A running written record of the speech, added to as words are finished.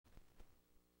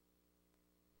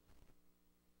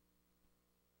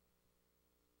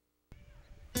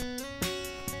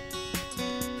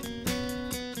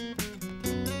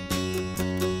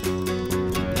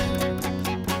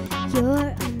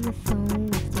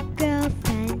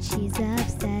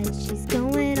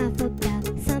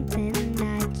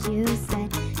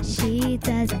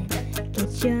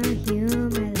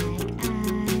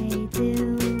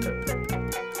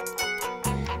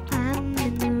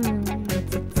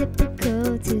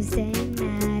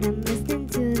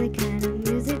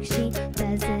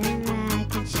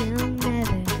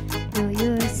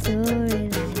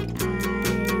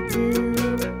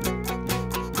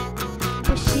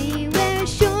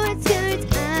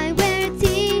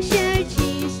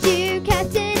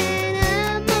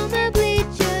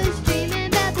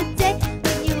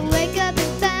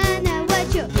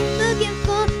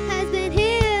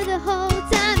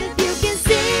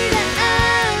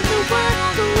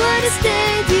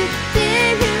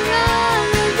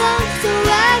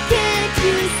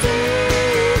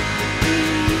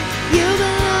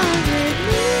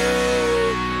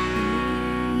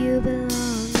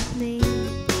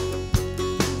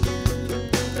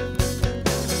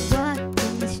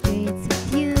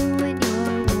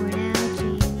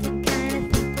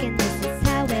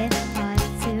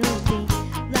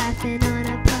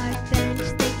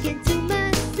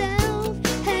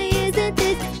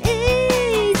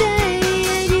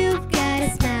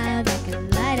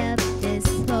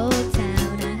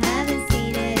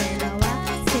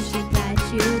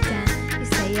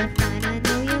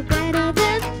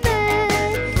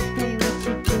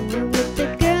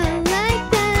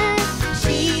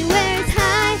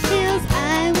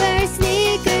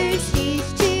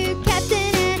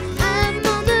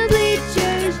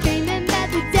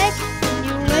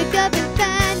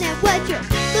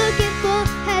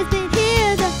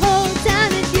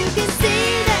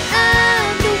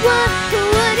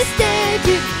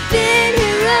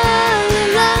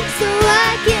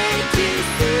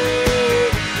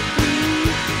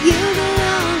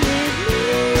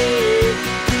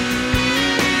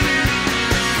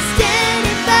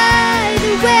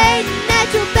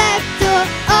out your back door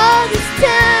all this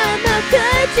time. How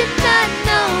could you not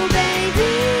know,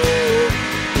 baby?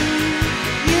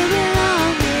 You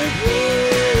belong with me.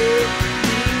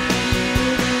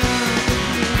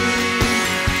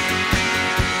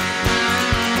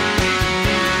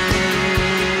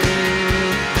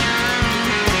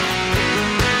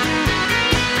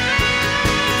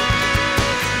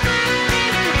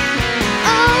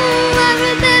 Oh, I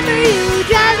remember you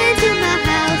driving to my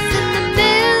house in the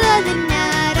middle of the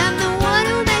night. I'm the one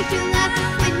who makes you laugh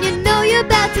when you know you're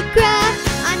about to cry.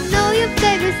 I know your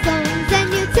favorite songs and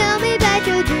you tell me about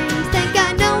your dreams. Think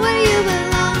I know where you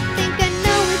belong, think I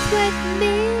know it's with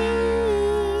me.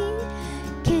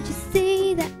 Can't you see